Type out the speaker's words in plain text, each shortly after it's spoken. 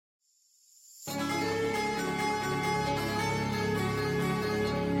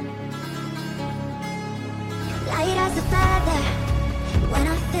as a feather when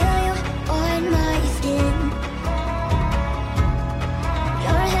I feel you on my skin.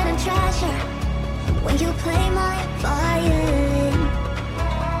 You're a hidden treasure when you play my violin.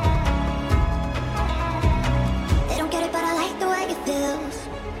 They don't get it, but I like the way it feels.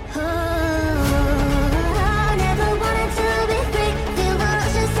 I never wanted to be free. Feel the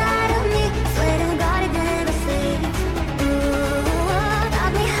rush inside of me. Swear to God it never sleeps. Got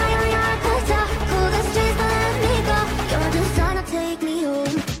me high on your plateau. Cool the streets, but let me go. You're the sun, will take me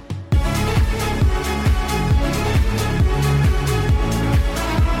home.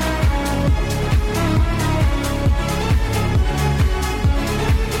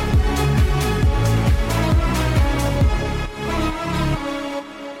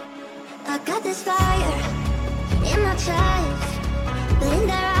 I got this fire in my chest, but in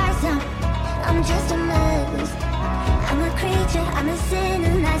their eyes I'm just a mess. I'm a creature, I'm a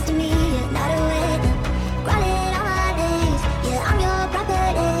sinner, nice to meet you, not a winner. Grinding on my days, yeah, I'm your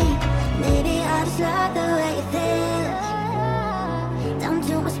property. Maybe I just love the way it feels. Down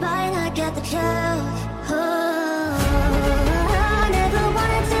to my spine, I get the chills.